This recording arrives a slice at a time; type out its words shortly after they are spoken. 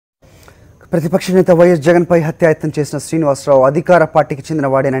ప్రతిపక్ష నేత వైఎస్ జగన్పై హత్యాయత్నం చేసిన శ్రీనివాసరావు అధికార పార్టీకి చెందిన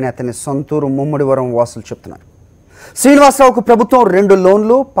వాడేనని అతని సొంతూరు ముమ్మడివరం వాసులు చెప్తున్నారు. శ్రీనివాసరావుకు ప్రభుత్వం 2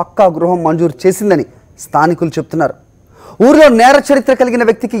 లోన్లు పక్కా గృహం మంజూరు చేసిందని స్థానికులు చెప్తున్నారు. ఊరిలో నేర చరిత్ర కలిగిన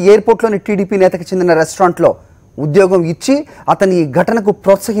వ్యక్తికి ఎయిర్పోర్ట్లోని టీడీపీ నేతకు చెందిన రెస్టారెంట్లో ఉద్యోగం ఇచ్చి అతని ఈ ఘటనకు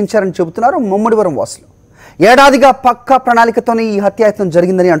ప్రోత్సహించారని చెబుతున్నారు ముమ్మడివరం వాసులు. ఏడాదిగా పక్కా ప్రణాళికతోనే ఈ హత్యాయత్నం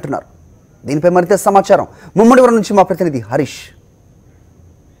జరిగిందని అంటున్నారు. దీనిపై మరింత సమాచారం ముమ్మడివరం నుంచి మా ప్రతినిధి హరీష్.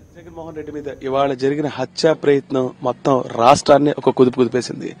 జగన్మోహన్ రెడ్డి మీద ఇవాళ జరిగిన హత్యా ప్రయత్నం మొత్తం రాష్ట్రాన్ని ఒక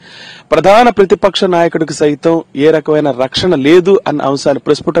కుదిపేసింది. ప్రధాన ప్రతిపక్ష నాయకుడికి సైతం ఏ రకమైన రక్షణ లేదు అన్న అంశాలు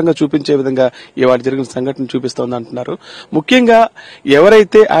ప్రస్ఫుటంగా చూపించే విధంగా ఇవాళ జరిగిన సంఘటన చూపిస్తోంది అంటున్నారు. ముఖ్యంగా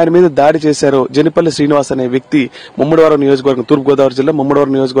ఎవరైతే ఆయన మీద దాడి చేశారో జనిపల్లి శ్రీనివాస్ అనే వ్యక్తి ముమ్మడివరం నియోజకవర్గం, తూర్పుగోదావరి జిల్లా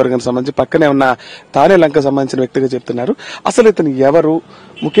ముమ్మడివరం నియోజకవర్గానికి సంబంధించి పక్కనే ఉన్న తానే లంక సంబంధించిన వ్యక్తిగా చెప్తున్నారు. అసలు ఇతను ఎవరు,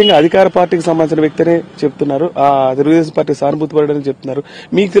 ముఖ్యంగా అధికార పార్టీకి సంబంధించిన వ్యక్తినే చెప్తున్నారు, ఆ తెలుగుదేశం పార్టీ సానుభూతి పడడానికి చెప్తున్నారు.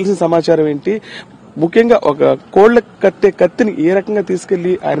 మీకు తెలిసిన సమాచారం ఏంటి? ముఖ్యంగా ఒక కోళ్ల కట్టే కత్తిని ఏ రకంగా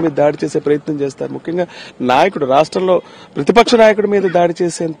తీసుకెళ్లి ఆయన మీద దాడి చేసే ప్రయత్నం చేస్తారు? ముఖ్యంగా నాయకుడు, రాష్ట్రంలో ప్రతిపక్ష నాయకుడి మీద దాడి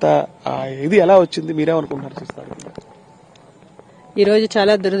చేసేంత ఇది ఎలా వచ్చింది? మీరేమనుకుంటున్నారు? చూస్తారు ఈ రోజు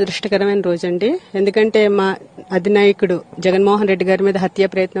చాలా దురదృష్టకరమైన రోజు అండి. ఎందుకంటే మా అధినాయకుడు జగన్మోహన్ రెడ్డి గారి మీద హత్య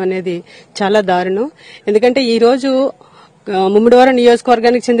ప్రయత్నం అనేది చాలా దారుణం. ఎందుకంటే ఈ రోజు ముమ్మడివరం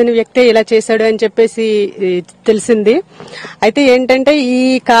నియోజకవర్గానికి చెందిన వ్యక్తే ఇలా చేశాడు అని చెప్పేసి తెలిసింది. అయితే ఏంటంటే ఈ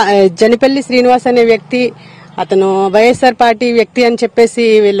జనిపల్లి శ్రీనివాస్ అనే వ్యక్తి అతను వైఎస్ఆర్ పార్టీ వ్యక్తి అని చెప్పేసి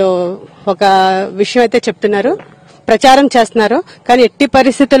వీళ్ళు ఒక విషయం అయితే చెప్తున్నారు, ప్రచారం చేస్తున్నారు. కానీ ఎట్టి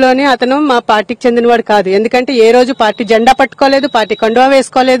పరిస్థితుల్లోనే అతను మా పార్టీకి చెందినవాడు కాదు. ఎందుకంటే ఏ రోజు పార్టీ జెండా పట్టుకోలేదు, పార్టీ కండువా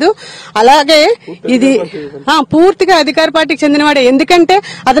వేసుకోలేదు. అలాగే ఇది పూర్తిగా అధికార పార్టీకి చెందినవాడే. ఎందుకంటే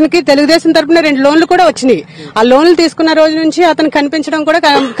అతనికి తెలుగుదేశం తరపున 2 లోన్లు కూడా వచ్చినాయి. ఆ లోన్లు తీసుకున్న రోజు నుంచి అతను కనిపించడం కూడా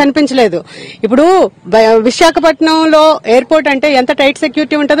కనిపించలేదు. ఇప్పుడు విశాఖపట్నంలో ఎయిర్పోర్ట్ అంటే ఎంత టైట్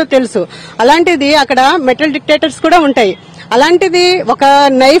సెక్యూరిటీ ఉంటుందో తెలుసు. అలాంటిది అక్కడ మెటల్ డిటెక్టర్స్ కూడా ఉంటాయి. అలాంటిది ఒక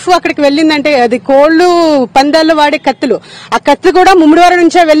నైఫ్ అక్కడికి వెళ్ళిందంటే అది కోళ్లు పందాల్లో వాడే కత్తులు, ఆ కత్తి కూడా ముమ్మడివరం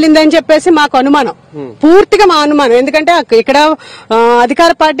నుంచే వెళ్ళిందని చెప్పేసి మాకు అనుమానం, పూర్తిగా మా అనుమానం. ఎందుకంటే ఇక్కడ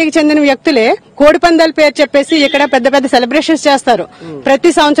అధికార పార్టీకి చెందిన వ్యక్తులే కోడి పందాల పేరు చెప్పేసి ఇక్కడ పెద్ద పెద్ద సెలబ్రేషన్స్ చేస్తారు ప్రతి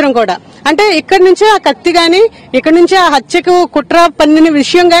సంవత్సరం కూడా. అంటే ఇక్కడి నుంచే ఆ కత్తి గాని, ఇక్కడ నుంచే ఆ హత్యకు కుట్ర పన్నిన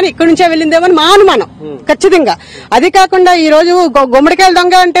విషయం గాని ఇక్కడ నుంచే వెళ్ళిందేమని మా అనుమానం ఖచ్చితంగా. అది కాకుండా ఈ రోజు గుమ్మడికాయల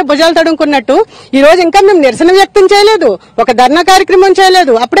దొంగ అంటే భుజాలు తడుముకున్నట్టు ఈ రోజు ఇంకా మేము నిరసన వ్యక్తం చేయలేదు, ఒక ధర్నా కార్యక్రమం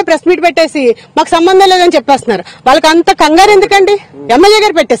చేయలేదు, అప్పుడే ప్రెస్ మీట్ పెట్టేసి మాకు సంబంధం లేదని చెప్పేస్తున్నారు. వాళ్ళకి అంత కంగారు ఎందుకండి? ఎమ్మెల్యే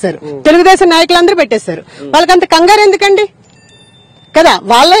గారు పెట్టేశారు, తెలుగుదేశం నాయకులందరూ పెట్టేశారు. వాళ్ళకి అంత కంగారు ఎందుకండి కదా?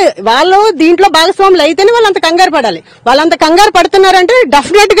 వాళ్ళు దీంట్లో భాగస్వాములు అయితేనే వాళ్ళు అంత కంగారు పడాలి. వాళ్ళంత కంగారు పడుతున్నారంటే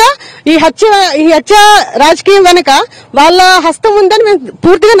డెఫినెట్ గా ఈ హత్య రాజకీయం వెనక వాళ్ళ హస్తం ఉందని మేము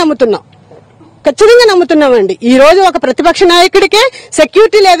పూర్తిగా నమ్ముతున్నాం, ఖచ్చితంగా నమ్ముతున్నామండి. ఈ రోజు ఒక ప్రతిపక్ష నాయకుడికే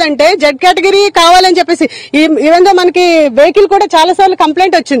సెక్యూరిటీ లేదంటే జెడ్ కేటగిరీ కావాలని చెప్పేసి ఈవెందో మనకి వెహికల్ కూడా చాలా సార్లు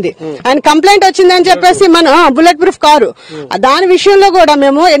కంప్లైంట్ వచ్చింది. ఆయన కంప్లైంట్ వచ్చిందని చెప్పేసి మన బుల్లెట్ ప్రూఫ్ కారు, దాని విషయంలో కూడా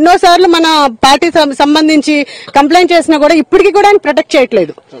మేము ఎన్నో సార్లు మన పార్టీ సంబంధించి కంప్లైంట్ చేసినా కూడా ఇప్పటికీ కూడా ఆయన ప్రొటెక్ట్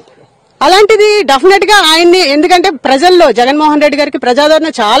చేయట్లేదు. అలాంటిది డెఫినెట్ గా ఆయన్ని, ఎందుకంటే ప్రజల్లో జగన్మోహన్ రెడ్డి గారికి ప్రజాదరణ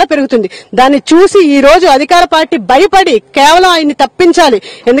చాలా పెరుగుతుంది. దాన్ని చూసి ఈ రోజు అధికార పార్టీ భయపడి కేవలం ఆయన్ని తప్పించాలి.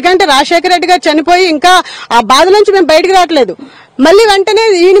 ఎందుకంటే రాజశేఖర రెడ్డి గారు చనిపోయి ఇంకా ఆ బాధ నుంచి మేము బయటకు రావట్లేదు. మళ్ళీ వెంటనే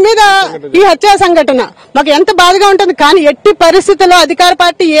ఈయన మీద ఈ హత్యా సంఘటన మాకు ఎంత బాధగా ఉంటుంది. కానీ ఎట్టి పరిస్థితుల్లో అధికార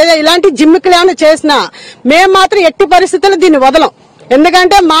పార్టీ ఇలాంటి జిమ్మికలు ఏమైనా చేసినా మేము మాత్రం ఎట్టి పరిస్థితుల్లో దీన్ని వదలం.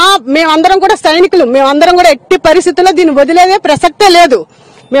 ఎందుకంటే మేమందరం కూడా సైనికులు, మేమందరం కూడా ఎట్టి పరిస్థితుల్లో దీన్ని వదిలేదే ప్రసక్తే లేదు.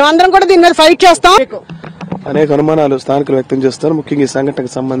 మేమందరం కూడా దీని మీద ఫైట్ చేస్తాం. అనేక అనుమానాలు స్థానికులు వ్యక్తం చేస్తారు. ముఖ్యంగా ఈ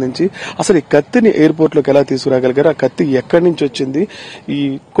సంఘటనకు సంబంధించి అసలు ఈ కత్తిని ఎయిర్పోర్ట్ లోకి ఎలా తీసుకురాగలిగారు, ఆ కత్తి ఎక్కడి నుంచి వచ్చింది, ఈ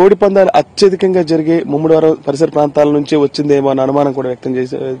కోడి పందాలు అత్యధికంగా జరిగే ముమ్మడివరం పరిసర ప్రాంతాల నుంచే వచ్చిందేమో అన్న అనుమానం కూడా వ్యక్తం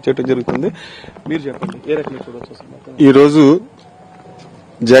చేయడం జరుగుతుంది. మీరు చెప్పండి, ఏ రకంగా చూడవచ్చు? ఈ రోజు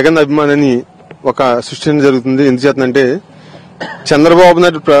జగన్ అభిమానిని ఒక సృష్టి జరుగుతుంది. ఎందుచేతంటే చంద్రబాబు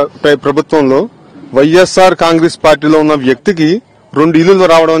నాయుడు ప్రభుత్వంలో వైఎస్ఆర్ కాంగ్రెస్ పార్టీలో ఉన్న వ్యక్తికి 2 ఇల్లులు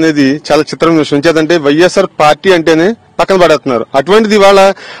రావడం అనేది చాలా చిత్రమైన విషయం. ఎందుచేతంటే వైఎస్ఆర్ పార్టీ అంటేనే పక్కన పడేస్తున్నారు. అటువంటిది ఇవాళ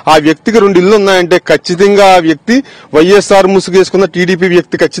ఆ వ్యక్తికి 2 ఇల్లు ఉన్నాయంటే ఖచ్చితంగా ఆ వ్యక్తి వైఎస్ఆర్ ముసుగేసుకున్న టీడీపీ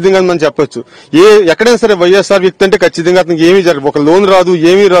వ్యక్తి ఖచ్చితంగా మనం చెప్పొచ్చు. ఎక్కడైనా సరే వైఎస్ఆర్ వ్యక్తి అంటే ఖచ్చితంగా అతనికి ఏమీ జరగదు, ఒక లోన్ రాదు,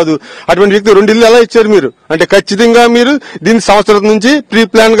 ఏమీ రాదు. అటువంటి వ్యక్తి 2 ఇల్లు ఎలా ఇచ్చారు మీరు అంటే ఖచ్చితంగా మీరు దీన్ని సంవత్సరం నుంచి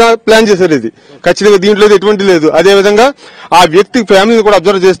ప్లాన్ చేశారు. ఇది ఖచ్చితంగా దీంట్లో ఎటువంటి లేదు. అదేవిధంగా ఆ వ్యక్తి ఫ్యామిలీని కూడా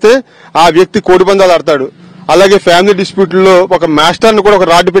అబ్జర్వ్ చేస్తే ఆ వ్యక్తి కోడి పందాలు ఆడతాడు. అలాగే ఫ్యామిలీ డిస్ప్యూట్ లో ఒక మాస్టర్ ని కూడా ఒక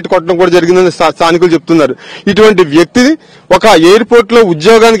రాడ్డు పెట్టి కొట్టడం కూడా జరిగిందని స్థానికులు చెప్తున్నారు. ఇటువంటి వ్యక్తి ఒక ఎయిర్పోర్ట్ లో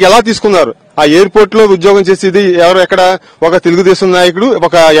ఉద్యోగానికి ఎలా తీసుకున్నారు? ఆ ఎయిర్పోర్ట్ లో ఉద్యోగం చేసేది ఎక్కడ? ఒక తెలుగుదేశం నాయకుడు,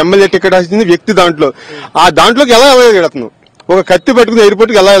 ఒక ఎమ్మెల్యే టికెట్ వచ్చింది వ్యక్తి. దాంట్లోకి ఎలా వెళ్ళగలుగుతాను? ఒక కత్తి పట్టుకుని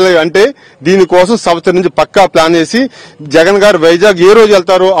ఎయిర్పోర్ట్కి వెళ్ళాలి అంటే దీనికోసం సంవత్సరం నుంచి పక్కా ప్లాన్ వేసి జగన్ గారు వైజాగ్ ఏ రోజు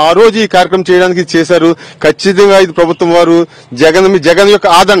వెళ్తారో ఆ రోజు ఈ కార్యక్రమం చేయడానికి చేశారు. ఖచ్చితంగా ఇది ప్రభుత్వం వారు జగన్ యొక్క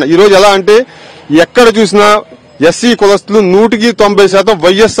ఆదరణ ఈ రోజు ఎలా అంటే ఎక్కడ చూసినా ఎస్సీ కులస్తులు 100%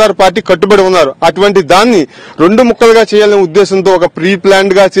 వైఎస్ఆర్ పార్టీ కట్టుబడి ఉన్నారు. అటువంటి దాన్ని 2 ముక్కలుగా చేయాలనే ఉద్దేశంతో ఒక ప్రీ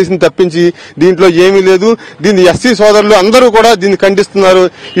ప్లాన్డ్ గా చేసిన తప్పించి దీంట్లో ఏమీ లేదు. దీన్ని ఎస్సీ సోదరులు అందరూ కూడా దీన్ని ఖండిస్తున్నారు.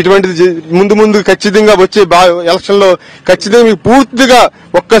 ఇటువంటిది ముందు ఖచ్చితంగా వచ్చే ఎలక్షన్ లో ఖచ్చితంగా మీకు పూర్తిగా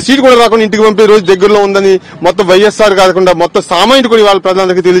ఒక్క సీట్ కూడా రాకుండా ఇంటికి పంపే రోజు దగ్గరలో ఉందని మొత్తం వైఎస్ఆర్ కాకుండా మొత్తం సామాన్యుడు కూడా వాళ్ళ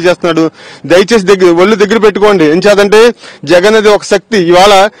ప్రధానికి తెలియజేస్తున్నాడు. దయచేసి ఒళ్ళు దగ్గర పెట్టుకోండి. ఏం చేద్దంటే జగన్ అది ఒక శక్తి.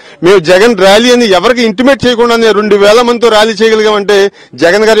 ఇవాళ మేము జగన్ ర్యాలీ అని ఎవరికి ఇంటిమేట్ చేయకుండా 2000 మందితో ర్యాలీ చేయగలిగామంటే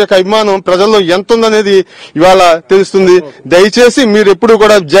జగన్ గారి యొక్క అభిమానం ప్రజల్లో ఎంత ఉందనేది ఇవాళ తెలుస్తుంది. దయచేసి మీరు ఎప్పుడు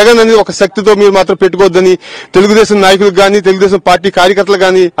కూడా జగన్ అనేది ఒక శక్తితో మీరు మాత్రం పెట్టుకోవద్దని తెలుగుదేశం నాయకులకు గానీ తెలుగుదేశం పార్టీ కార్యకర్తలు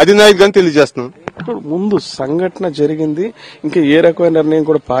గానీ అధినాయకులు గానీ తెలియజేస్తున్నాం. ముందు సంఘటన జరిగింది, ఇంకా ఏ రకమైన నిర్ణయం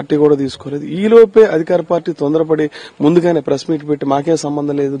కూడా పార్టీ కూడా తీసుకోలేదు. ఈ లోపే అధికార పార్టీ తొందరపడి ముందుగానే ప్రెస్ మీట్ పెట్టి మాకేం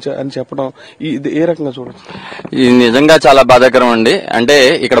సంబంధం లేదు అని చెప్పడం ఇది ఏ రకంగా చూడొచ్చు? ఇది నిజంగా చాలా బాధాకరం అండి. అంటే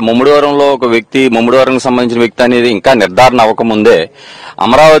ఇక్కడ ముమ్మడివరంలో ఒక వ్యక్తి, ముమ్మడివరంకి సంబంధించిన వ్యక్తి అనేది ఇంకా నిర్ధారణ అవ్వకముందే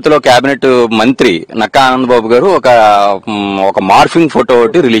అమరావతిలో కేబినెట్ మంత్రి నక్కా ఆనందబాబు గారు ఒక మార్ఫింగ్ ఫోటో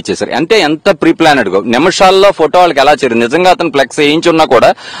ఒకటి రిలీజ్ చేశారు. అంటే ఎంత ప్రీ ప్లానెడ్ గా నిమిషాల్లో ఫోటో వాళ్ళకి ఎలా చేరు. నిజంగా అతను ఫ్లెక్స్ వేయించున్నా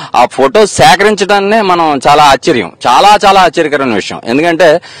కూడా ఆ ఫోటో సేకరించడాన్నే మనం చాలా ఆశ్చర్యకరమైన విషయం. ఎందుకంటే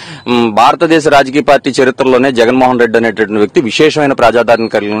భారతదేశ రాజకీయ పార్టీ చరిత్రలోనే జగన్మోహన్ రెడ్డి అనేటువంటి వ్యక్తి విశేషమైన ప్రజాదరణ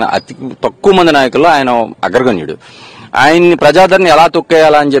కలిగిన అతి తక్కువ మంది నాయకుల్లో ఆయన అగ్రగణ్యుడు. ఆయన్ని ప్రజాదరణ ఎలా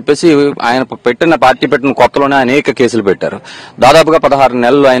తొక్కేయాలా అని చెప్పేసి ఆయన పార్టీ పెట్టిన కొత్తలోనే అనేక కేసులు పెట్టారు. దాదాపుగా 16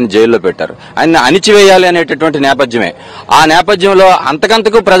 నెలలు ఆయన జైల్లో పెట్టారు. ఆయన్ని అణిచివేయాలి అనేటటువంటి నేపథ్యమే. ఆ నేపథ్యంలో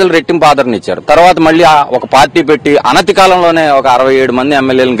అంతకంతకు ప్రజలు రెట్టింపు ఆదరణ ఇచ్చారు. తర్వాత మళ్ళీ ఒక పార్టీ పెట్టి అనతి కాలంలోనే ఒక 67 మంది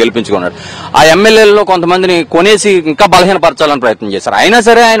ఎమ్మెల్యేలను గెలిపించుకున్నాడు. ఆ ఎమ్మెల్యేలలో కొంతమందిని కొనేసి ఇంకా బలహీనపరచాలని ప్రయత్నం చేశారు. అయినా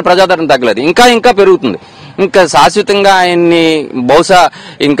సరే ఆయన ప్రజాదరణ తగ్గలేదు, ఇంకా పెరుగుతుంది. ఇంకా శాశ్వతంగా ఆయన్ని బహుశా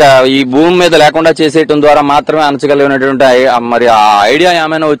ఇంకా ఈ భూమి మీద లేకుండా చేసేయటం ద్వారా మాత్రమే అణచగలిగినటువంటి మరి ఆ ఐడియా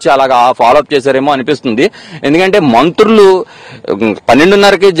ఏమైనా వచ్చి అలాగా ఫాలోఅప్ చేశారేమో అనిపిస్తుంది. ఎందుకంటే మంత్రులు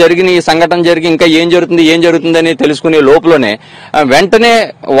 12:30కి జరిగిన ఈ సంఘటన జరిగి ఇంకా ఏం జరుగుతుందని తెలుసుకునే లోపలనే వెంటనే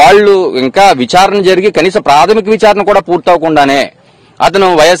వాళ్ళు ఇంకా విచారణ జరిగి కనీస ప్రాథమిక విచారణ కూడా పూర్తవకుండానే అతను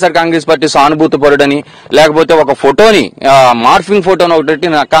వైఎస్ఆర్ కాంగ్రెస్ పార్టీ సానుభూతి పరుడని, లేకపోతే ఒక ఫోటోని మార్ఫింగ్ ఫోటోని ఒకటి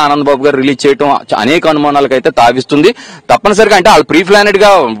నక్కా ఆనందబాబు గారు రిలీజ్ చేయడం అనేక అనుమానాలకైతే తావిస్తుంది. తప్పనిసరిగా అంటే వాళ్ళు ప్రీ ప్లానెడ్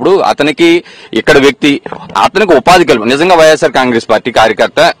గా ఇప్పుడు అతనికి ఇక్కడ వ్యక్తి అతనికి ఉపాధి నిజంగా వైఎస్ఆర్ కాంగ్రెస్ పార్టీ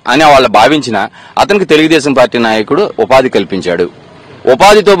కార్యకర్త అని వాళ్ళు భావించిన అతనికి తెలుగుదేశం పార్టీ నాయకుడు ఉపాధి కల్పించాడు.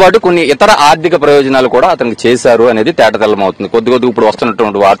 ఉపాధితో పాటు కొన్ని ఇతర ఆర్థిక ప్రయోజనాలు కూడా అతనికి చేశారు అనేది తేటతెల్లమవుతుంది. కొద్ది ఇప్పుడు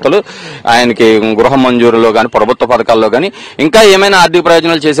వస్తున్నటువంటి వార్తలు ఆయనకి గృహ మంజూరులో గాని ప్రభుత్వ పథకాల్లో గాని ఇంకా ఏమైనా ఆర్థిక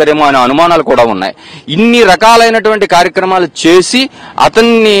ప్రయోజనాలు చేశారేమో అనే అనుమానాలు కూడా ఉన్నాయి. ఇన్ని రకాలైనటువంటి కార్యక్రమాలు చేసి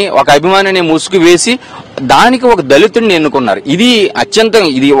అతన్ని ఒక అభిమానిని ముసుగు వేసి దానికి ఒక దళితుడిని ఎన్నుకున్నారు.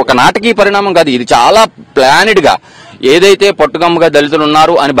 ఇది ఒక నాటకీయ పరిణామం కాదు. ఇది చాలా ప్లానెడ్ గా ఏదైతే పట్టుగమ్మగా దళితులు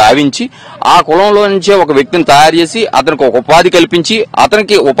ఉన్నారు అని భావించి ఆ కులంలో నుంచే ఒక వ్యక్తిని తయారు చేసి అతనికి ఒక ఉపాధి కల్పించి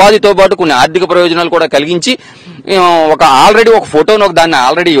అతనికి ఉపాధితో పాటు కొన్ని ఆర్థిక ప్రయోజనాలు కూడా కలిగించి ఆల్రెడీ ఒక ఫోటోను దాన్ని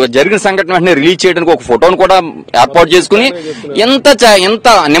ఆల్రెడీ జరిగిన సంఘటన వెంటనే రిలీజ్ చేయడానికి ఒక ఫోటోను కూడా ఏర్పాటు చేసుకుని ఎంత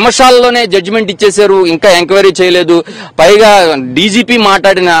నిమిషాల్లోనే జడ్జిమెంట్ ఇచ్చేశారు. ఇంకా ఎంక్వైరీ చేయలేదు. పైగా డీజీపీ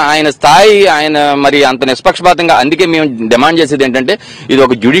మాట్లాడిన ఆయన స్థాయి ఆయన మరి అంత నిష్పక్షపాతంగా. అందుకే మేము డిమాండ్ చేసేది ఏంటంటే ఇది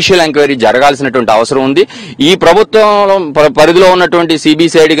ఒక జ్యుడిషియల్ ఎంక్వైరీ జరగాల్సినటువంటి అవసరం ఉంది. ఈ ప్రభుత్వం పరిధిలో ఉన్నటువంటి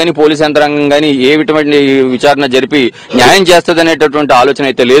సిబిసిఐడి గానీ పోలీస్ యంత్రాంగం గానీ ఏ విధమైన విచారణ జరిపి న్యాయం చేస్తుంది అనేటటువంటి ఆలోచన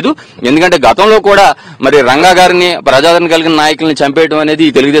అయితే లేదు. ఎందుకంటే గతంలో కూడా మరి రంగా గారిని ప్రజాదరణ కలిగిన నాయకుల్ని చంపేయడం అనేది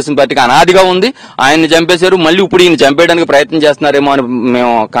తెలుగుదేశం పార్టీకి అనాదిగా ఉంది. ఆయన్ని చంపేశారు, మళ్ళీ ఇప్పుడు ఈయన చంపేయడానికి ప్రయత్నం చేస్తున్నారేమో అని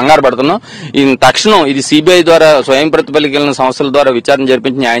మేము కంగారు పడుతున్నాం. ఈయన తక్షణం ఇది సిబిఐ ద్వారా స్వయం ప్రతిపలికలిగిన సంస్థల ద్వారా విచారణ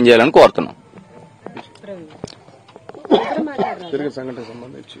జరిపించి న్యాయం చేయాలని కోరుతున్నాం.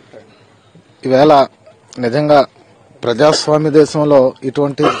 ఈవేళ నిజంగా ప్రజాస్వామ్య దేశంలో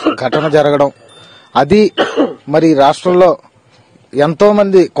ఇటువంటి ఘటన జరగడం, అది మరి రాష్ట్రంలో ఎంతో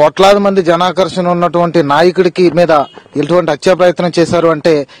మంది కోట్లాది మంది జనాకర్షణ ఉన్నటువంటి నాయకుడికి మీద ఇటువంటి హత్యా ప్రయత్నం చేశారు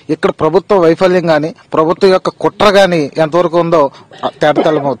అంటే ఇక్కడ ప్రభుత్వ వైఫల్యం గాని ప్రభుత్వం యొక్క కుట్ర గాని ఎంతవరకు ఉందో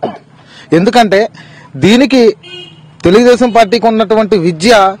తేటతెల్లమవుతుంది. ఎందుకంటే దీనికి తెలుగుదేశం పార్టీకి ఉన్నటువంటి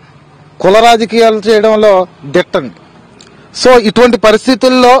విద్య కుల రాజకీయాలు చేయడంలో దిట్టండి. సో ఇటువంటి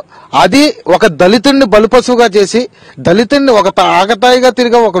పరిస్థితుల్లో అది ఒక దళితుడిని బలుపశువుగా చేసి దళితుడిని ఒక ఆగతాయిగా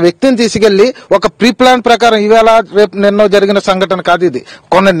తిరిగే ఒక వ్యక్తిని తీసుకెళ్లి ఒక ప్రీ ప్లాన్ ప్రకారం ఈవేళ రేపు నిన్న జరిగిన సంఘటన కాదు ఇది.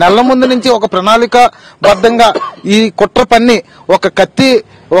 కొన్ని నెలల ముందు నుంచి ఒక ప్రణాళికాబద్ధంగా ఈ కుట్ర పన్ని ఒక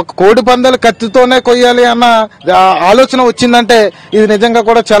కోడి పందాలు కత్తితోనే కొయ్యాలి అన్న ఆలోచన వచ్చిందంటే ఇది నిజంగా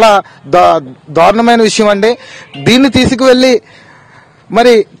కూడా చాలా దారుణమైన విషయం అండి. దీన్ని తీసుకువెళ్లి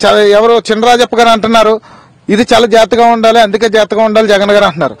మరి ఎవరో చినరాజప్ప గారు అంటున్నారు ఇది చాలా జాగ్రత్తగా ఉండాలి, అందుకే జాగ్రత్తగా ఉండాలి జగన్ గారు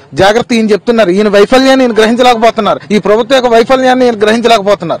అంటున్నారు. జాగ్రత్త ఈయన చెప్తున్నారు, ఈయన వైఫల్యాన్ని ఈయన గ్రహించలేకపోతున్నారు, ఈ ప్రభుత్వం యొక్క వైఫల్యాన్ని ఈయన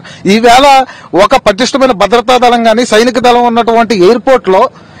గ్రహించలేకపోతున్నారు. ఈవేళ ఒక పటిష్టమైన భద్రతా దళం గాని సైనిక దళం ఉన్నటువంటి ఎయిర్పోర్ట్ లో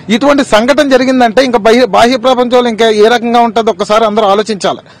ఇటువంటి సంఘటన జరిగిందంటే ఇంకా బాహ్య ప్రపంచంలో ఇంకా ఏ రకంగా ఉంటుందో ఒక్కసారి అందరూ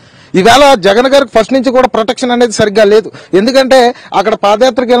ఆలోచించాలి. ఈవేళ జగన్ గారికి ఫస్ట్ నుంచి కూడా ప్రొటెక్షన్ అనేది సరిగ్గా లేదు. ఎందుకంటే అక్కడ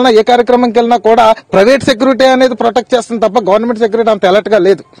పాదయాత్రకు వెళ్ళినా ఏ కార్యక్రమంకి వెళ్ళినా కూడా ప్రైవేట్ సెక్యూరిటీ అనేది ప్రొటెక్ట్ చేస్తుంది తప్ప గవర్నమెంట్ సెక్యూరిటీ అంత అలర్ట్ గా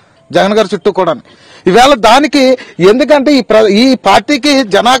లేదు జగన్ గారి చుట్టూ కూడా. ఈవేళ దానికి ఎందుకంటే ఈ పార్టీకి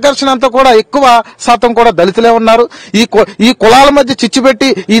జనాకర్షణ అంతా కూడా ఎక్కువ శాతం కూడా దళితులే ఉన్నారు. ఈ కులాల మధ్య చిచ్చుపెట్టి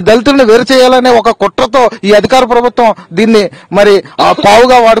ఈ దళితులను వేరు చేయాలనే ఒక కుట్రతో ఈ అధికార ప్రభుత్వం దీన్ని మరి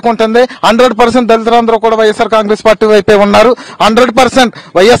పావుగా వాడుకుంటుంది. 100% దళితులందరూ కూడా వైఎస్ఆర్ కాంగ్రెస్ పార్టీ వైపే ఉన్నారు. 100%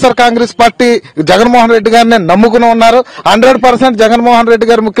 వైఎస్ఆర్ కాంగ్రెస్ పార్టీ జగన్మోహన్ రెడ్డి గారిని నమ్ముకుని ఉన్నారు. 100% జగన్మోహన్ రెడ్డి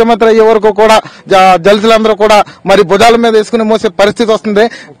గారు ముఖ్యమంత్రి అయ్యే వరకు కూడా దళితులందరూ కూడా మరి భుజాల మీద వేసుకుని మోసే పరిస్థితి వస్తుంది.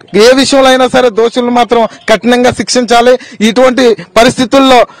 ఏ విషయంలో అయినా సరే దోషులను మాత్రం కఠినంగా శిక్షించాలి. ఇటువంటి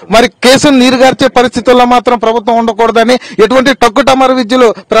పరిస్థితుల్లో మరి కేసును నీరుగార్చే పరిస్థితుల్లో మాత్రం ప్రభుత్వం ఉండకూడదని ఎటువంటి టక్కుటమర విద్యలు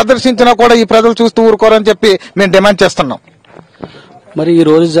ప్రదర్శించినా కూడా ఈ ప్రజలు చూస్తూ ఊరుకోరని చెప్పి మేము డిమాండ్ చేస్తున్నాం. మరి ఈ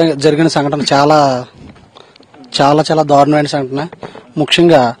రోజు జరిగిన సంఘటన చాలా చాలా చాలా దారుణమైన సంఘటన.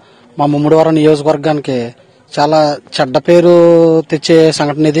 ముఖ్యంగా మా ముమ్మడివరం నియోజకవర్గానికి చాలా చెడ్డ పేరు తెచ్చే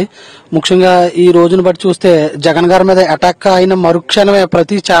సంఘటన ఇది. ముఖ్యంగా ఈ రోజును బట్టి చూస్తే జగన్ గారి మీద అటాక్ అయిన మరుక్షణమే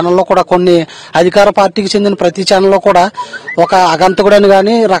ప్రతి ఛానల్లో కూడా కొన్ని అధికార పార్టీకి చెందిన ప్రతి ఛానల్లో కూడా ఒక అగంతకుడు అని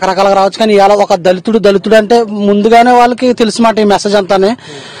కానీ రకరకాలుగా రావచ్చు. కానీ ఇలా ఒక దళితుడు అంటే ముందుగానే వాళ్ళకి తెలిసి మాట ఈ మెసేజ్ అంతానే.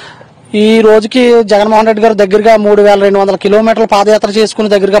 ఈ రోజుకి జగన్మోహన్ రెడ్డి గారు దగ్గరగా 3200 కిలోమీటర్లు పాదయాత్ర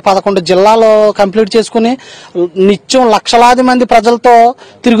చేసుకుని దగ్గరగా 11 జిల్లాలు కంప్లీట్ చేసుకుని నిత్యం లక్షలాది మంది ప్రజలతో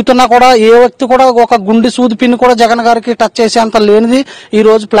తిరుగుతున్నా కూడా ఏ వ్యక్తి కూడా ఒక గుండె సూది పిన్ని కూడా జగన్ గారికి టచ్ చేసేంత లేనిది ఈ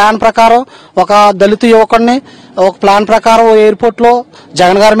రోజు ప్లాన్ ప్రకారం ఒక దళిత యువకుడిని ఒక ప్లాన్ ప్రకారం ఎయిర్పోర్ట్ లో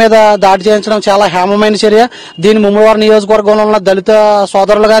జగన్ గారి మీద దాడి చేయించడం చాలా హేమమైన చర్య. దీని ముమ్మడివరం నియోజకవర్గంలో ఉన్న దళిత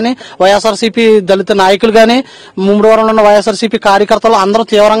సోదరులు గాని వైఎస్ఆర్సీపీ దళిత నాయకులు గాని ముమ్మడివరంలో ఉన్న వైఎస్ఆర్సీపీ కార్యకర్తలు అందరూ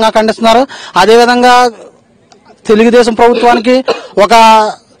తీవ్రంగా ఖండిస్తున్నారు. అదేవిధంగా తెలుగుదేశం ప్రభుత్వానికి ఒక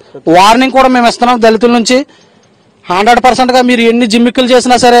వార్నింగ్ కూడా మేము ఇస్తున్నాం దళితుల నుంచి. 100% గా మీరు ఎన్ని జిమ్మిక్కులు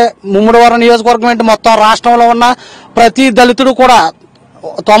చేసినా సరే ముమ్మడివరం నియోజకవర్గం ఏంటి మొత్తం రాష్ట్రంలో ఉన్న ప్రతి దళితుడు కూడా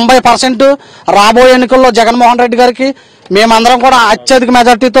 90% రాబోయే ఎన్నికల్లో జగన్మోహన్ రెడ్డి గారికి మేమందరం కూడా అత్యధిక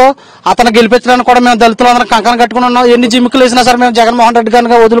మెజార్టీతో అతను గెలిపించడానికి కూడా మేము దళితులందరం కంకణం కట్టుకుని ఉన్నాం. ఎన్ని జిమ్మికులు వేసినా సరే మేము జగన్మోహన్ రెడ్డి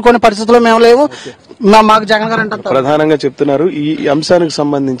గారిని వదులుకునే పరిస్థితుల్లో మేము లేవు. మాకు జగన్ గారు అంటే ప్రధానంగా చెప్తున్నారు. ఈ అంశానికి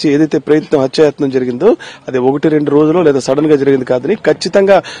సంబంధించి ఏదైతే హత్యాయత్నం జరిగిందో అది 1-2 రోజులు లేదా సడన్ గా జరిగింది కాదని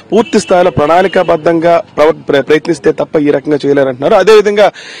ఖచ్చితంగా పూర్తి స్థాయిలో ప్రణాళికాబద్దంగా ప్రయత్నిస్తే తప్ప ఈ రకంగా చేయలేరంటున్నారు. అదేవిధంగా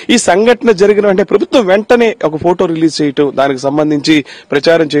ఈ సంఘటన జరిగిన వెంటనే ప్రభుత్వం వెంటనే ఒక ఫోటో రిలీజ్ చేయటం, దానికి సంబంధించి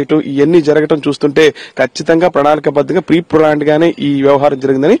ప్రచారం చేయటం, ఇవన్నీ జరగటం చూస్తుంటే ఖచ్చితంగా ప్రణాళికాబద్దంగా ప్రీ ప్లాన్డ్ గానే ఈ వ్యవహారం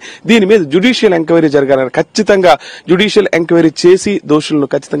జరిగిందని, దీని మీద జ్యుడిషియల్ ఎంక్వైరీ జరగాలని, ఖచ్చితంగా జ్యుడిషియల్ ఎంక్వైరీ చేసి దోషులను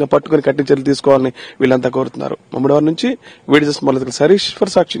ఖచ్చితంగా పట్టుకుని కఠిన చర్యలు తీసుకోవాలని వీళ్ళంతా కోరుతున్నారు. ముమ్మడివారి నుంచి video Sirish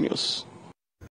for Sakshi news.